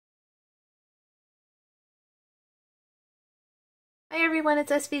Hi everyone,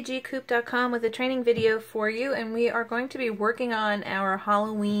 it's svgcoop.com with a training video for you, and we are going to be working on our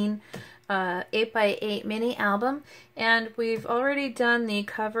Halloween 8x8 mini album, and we've already done the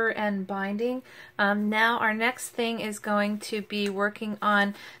cover and binding. Now our next thing is going to be working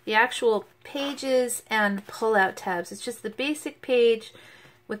on the actual pages and pull-out tabs. It's just the basic page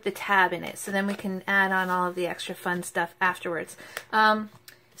with the tab in it, so then we can add on all of the extra fun stuff afterwards.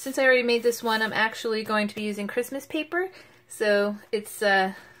 Since I already made this one, I'm actually going to be using Christmas paper. So it's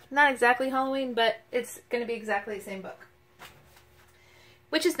not exactly Halloween, but it's going to be exactly the same book.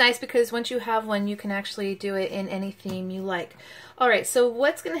 Which is nice because once you have one, you can actually do it in any theme you like. Alright, so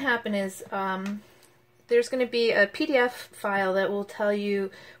what's going to happen is there's going to be a PDF file that will tell you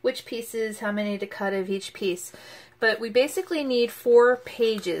which pieces, how many to cut of each piece. But we basically need 4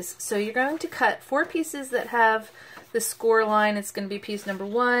 pages. So you're going to cut 4 pieces that have the score line. It's going to be piece number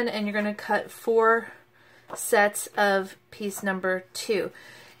 1, and you're going to cut 4 sets of piece number 2,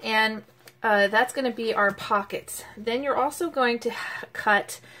 and that's going to be our pockets. Then you're also going to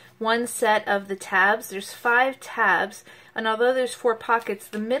cut 1 set of the tabs. There's 5 tabs, and although there's 4 pockets,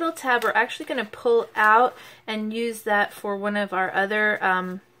 the middle tab we're actually going to pull out and use that for one of our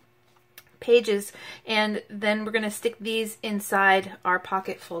other pages, and then we're going to stick these inside our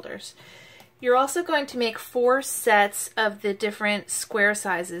pocket folders. You're also going to make 4 sets of the different square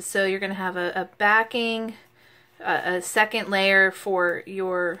sizes. So you're going to have a backing, a second layer for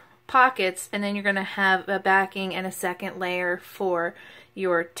your pockets, and then you're going to have a backing and a second layer for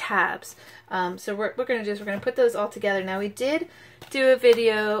your tabs. So what we're going to do is we're going to put those all together. Now we did do a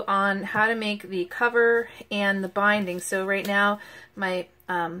video on how to make the cover and the binding. So right now my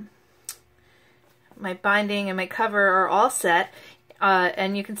my binding and my cover are all set.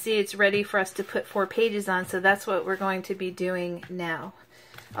 And you can see it's ready for us to put 4 pages on, so that's what we're going to be doing now.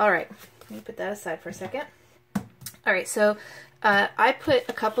 Alright, let me put that aside for a second. Alright, so I put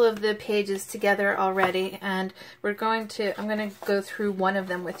a couple of the pages together already, and I'm going to go through one of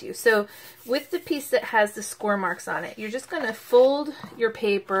them with you. So with the piece that has the score marks on it, you're just going to fold your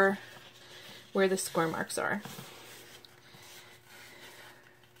paper where the score marks are.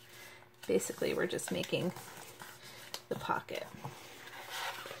 Basically, we're just making the pocket.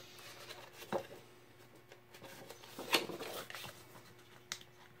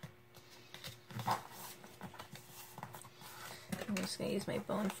 I'm just going to use my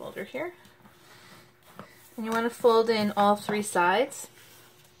bone folder here. And you want to fold in all 3 sides.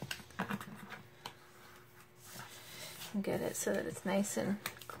 And get it so that it's nice and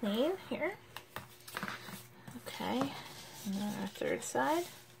clean here. Okay, and then our 3rd side.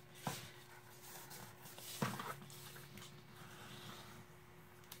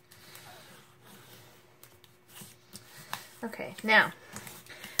 Okay, now,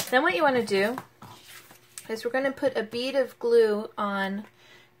 then what you want to do is we're going to put a bead of glue on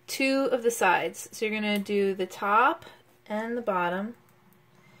 2 of the sides. So you're going to do the top and the bottom,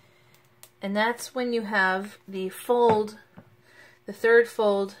 and that's when you have the fold, the 3rd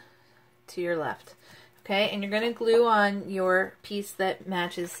fold to your left. Okay, and you're going to glue on your piece that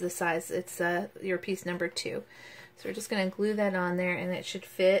matches the size. It's your piece number 2. So we're just going to glue that on there, and it should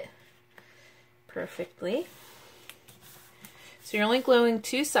fit perfectly. So you're only gluing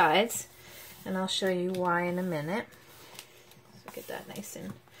 2 sides, and I'll show you why in a minute. So get that nice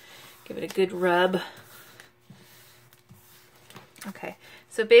and give it a good rub. Okay,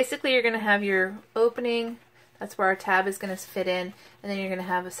 so basically you're going to have your opening. That's where our tab is going to fit in, and then you're going to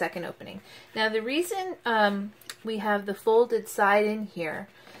have a second opening. Now the reason we have the folded side in here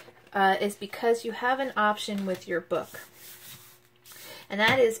is because you have an option with your book. And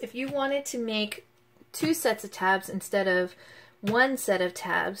that is, if you wanted to make 2 sets of tabs instead of 1 set of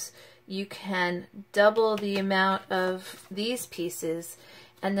tabs, you can double the amount of these pieces,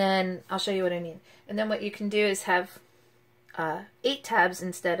 and then I'll show you what I mean. And then what you can do is have 8 tabs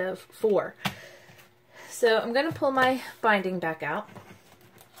instead of 4. So I'm going to pull my binding back out,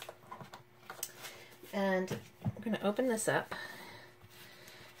 and I'm going to open this up.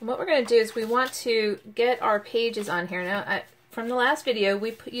 And what we're going to do is we want to get our pages on here. Now, from the last video,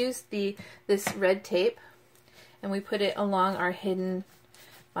 we used this red tape, and we put it along our hidden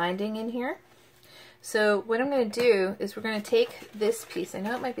binding in here. So what I'm going to do is we're going to take this piece. I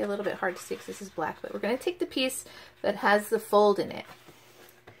know it might be a little bit hard to see because this is black, but we're going to take the piece that has the fold in it,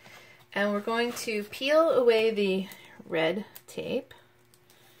 and we're going to peel away the red tape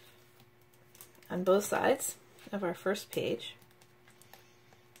on both sides of our first page.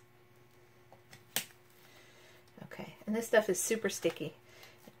 Okay, and this stuff is super sticky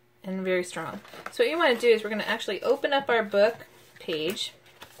and very strong. So what you want to do is we're going to actually open up our book page.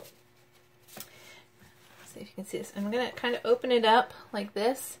 see if you can see this. I'm going to kind of open it up like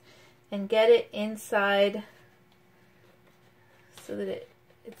this and get it inside so that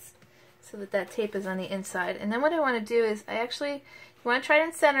that tape is on the inside. And then what I want to do is you want to try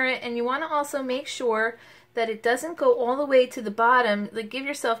and center it, and you want to also make sure that it doesn't go all the way to the bottom. Like, give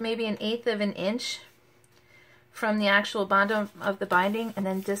yourself maybe 1/8 of an inch from the actual bottom of the binding, and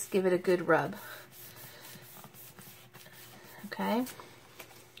then just give it a good rub. Okay?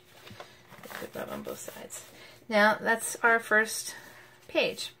 Good rub on both sides. Now, that's our first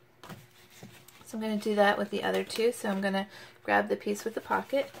page. So I'm going to do that with the other two. So I'm going to grab the piece with the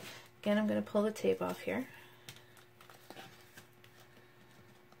pocket. Again, I'm going to pull the tape off here.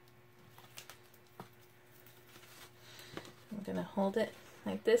 I'm going to hold it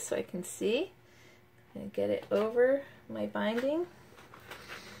like this so I can see. I'm going to get it over my binding.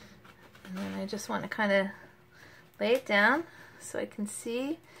 And then I just want to kind of lay it down so I can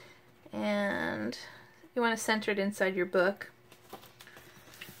see. And you want to center it inside your book.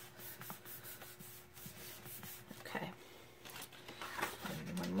 Okay.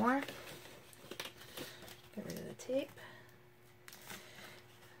 One more. Get rid of the tape.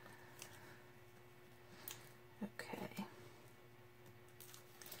 Okay.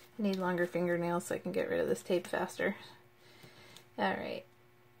 I need longer fingernails so I can get rid of this tape faster. Alright.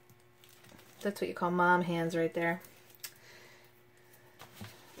 That's what you call mom hands right there.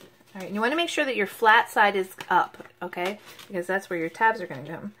 Alright, you want to make sure that your flat side is up, okay? Because that's where your tabs are going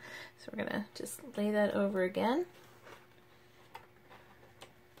to come. So we're going to just lay that over again.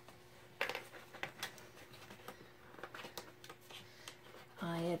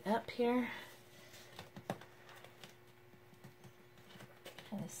 Eye it up here.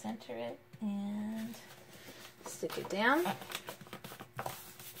 Kind of center it and stick it down.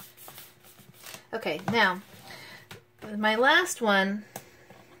 Okay, now, my last one,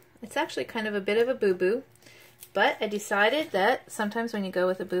 it's actually kind of a bit of a boo-boo, but I decided that sometimes when you go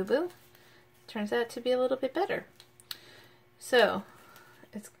with a boo-boo, it turns out to be a little bit better. So,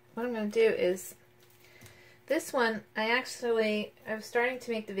 what I'm going to do is, this one, I was starting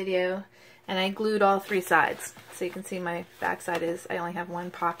to make the video, and I glued all 3 sides. So you can see my back side I only have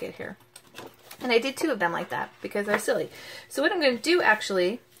 1 pocket here. And I did 2 of them like that, because they're silly. So what I'm going to do,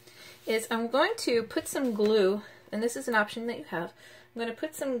 actually, is I'm going to put some glue, and this is an option that you have. I'm going to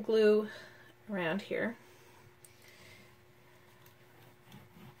put some glue around here.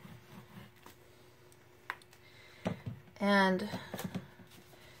 And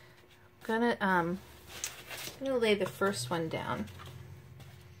I'm going to lay the first one down.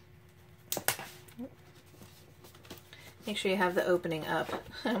 Make sure you have the opening up.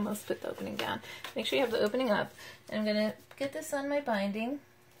 I almost put the opening down. Make sure you have the opening up. And I'm going to get this on my binding.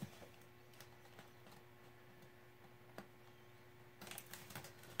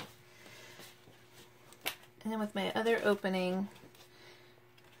 And then with my other opening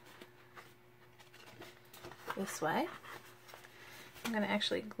this way, I'm going to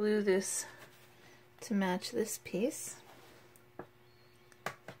actually glue this to match this piece.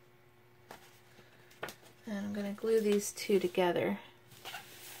 And I'm going to glue these 2 together,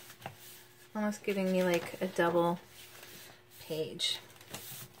 almost giving me like a double page.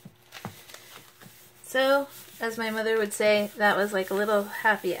 So, as my mother would say, that was like a little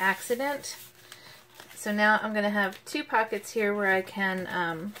happy accident. So now I'm going to have 2 pockets here where I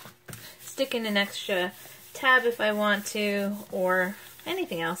can stick in an extra tab if I want to, or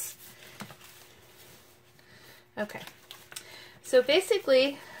anything else. Okay, so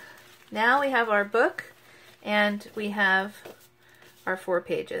basically now we have our book and we have our 4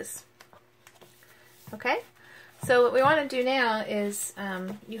 pages. Okay, so what we want to do now is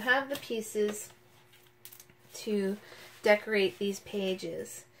you have the pieces to decorate these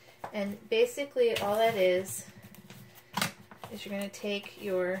pages. And basically all that is you're going to take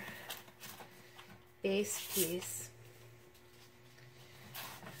your base piece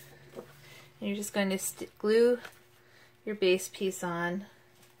and you're just going to glue your base piece on,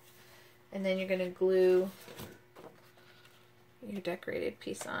 and then you're going to glue your decorated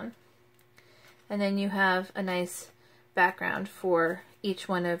piece on. And then you have a nice background for each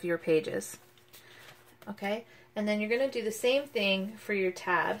one of your pages. Okay? And then you're going to do the same thing for your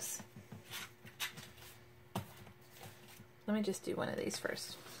tabs. Let me just do one of these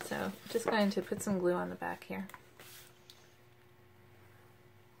first. So I'm just going to put some glue on the back here.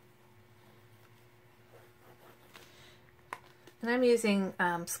 And I'm using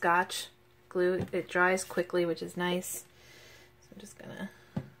Scotch glue. It dries quickly, which is nice. So I'm just going to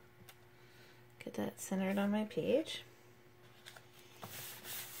get that centered on my page.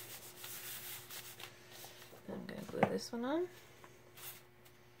 I'm going to glue this one on.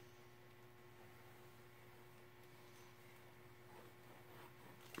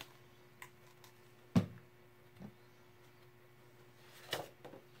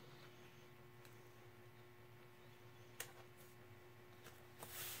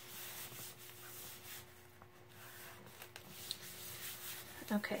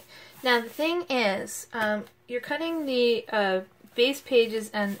 Okay, now the thing is, you're cutting the base pages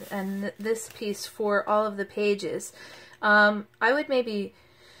and this piece for all of the pages. I would maybe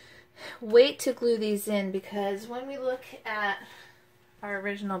wait to glue these in, because when we look at our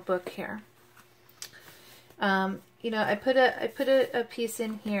original book here, you know, I put a piece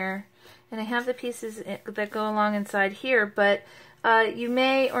in here, and I have the pieces that go along inside here, but you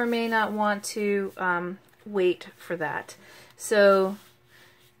may or may not want to wait for that. So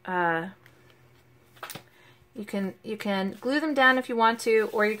you can glue them down if you want to,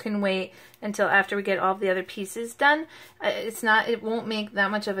 or you can wait until after we get all the other pieces done. It won't make that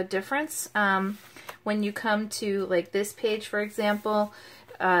much of a difference. When you come to like this page, for example,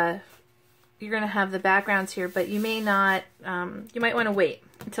 you're going to have the backgrounds here, but you may not, you might want to wait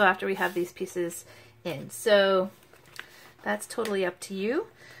until after we have these pieces in. So that's totally up to you.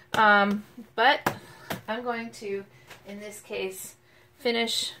 But I'm going to, in this case,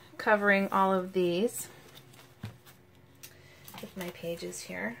 finish covering all of these with my pages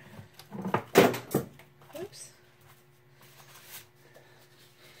here. Oops.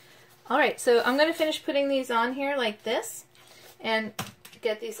 Alright, so I'm going to finish putting these on here like this and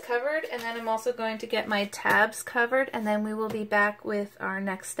get these covered, and then I'm also going to get my tabs covered, and then we will be back with our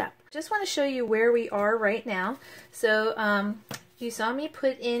next step. Just want to show you where we are right now. So you saw me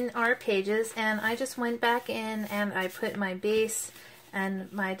put in our pages, and I just went back in and I put my base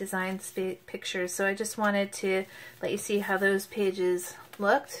and my design pictures. So I just wanted to let you see how those pages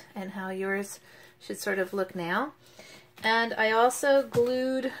looked and how yours should sort of look now. And I also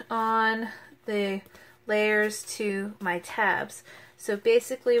glued on the layers to my tabs. So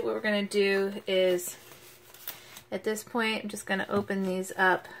basically what we're going to do is, at this point, I'm just going to open these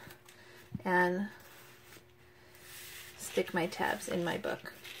up and stick my tabs in my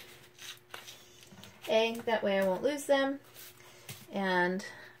book. A, that way I won't lose them, and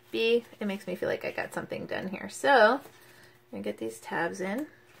B, it makes me feel like I got something done here. So I'm going to get these tabs in.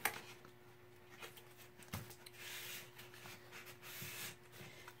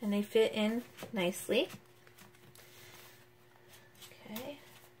 And they fit in nicely. Okay,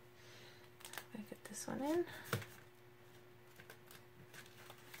 I'm going to get this one in.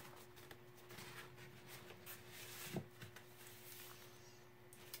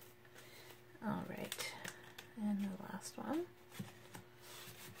 All right, and the last one.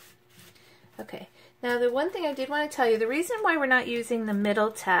 Okay, now the one thing I did want to tell you, the reason why we're not using the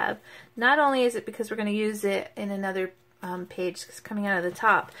middle tab, not only is it because we're going to use it in another page coming out of the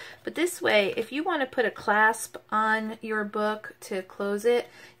top, but this way, if you want to put a clasp on your book to close it,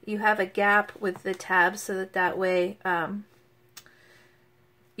 you have a gap with the tabs, so that way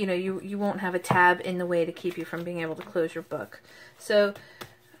you know, you won't have a tab in the way to keep you from being able to close your book. So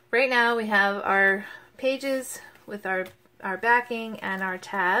right now we have our pages with our backing and our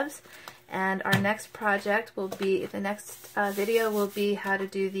tabs, and our next project will be, the next video will be how to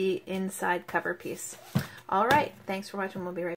do the inside cover piece. All right, thanks for watching. We'll be right back.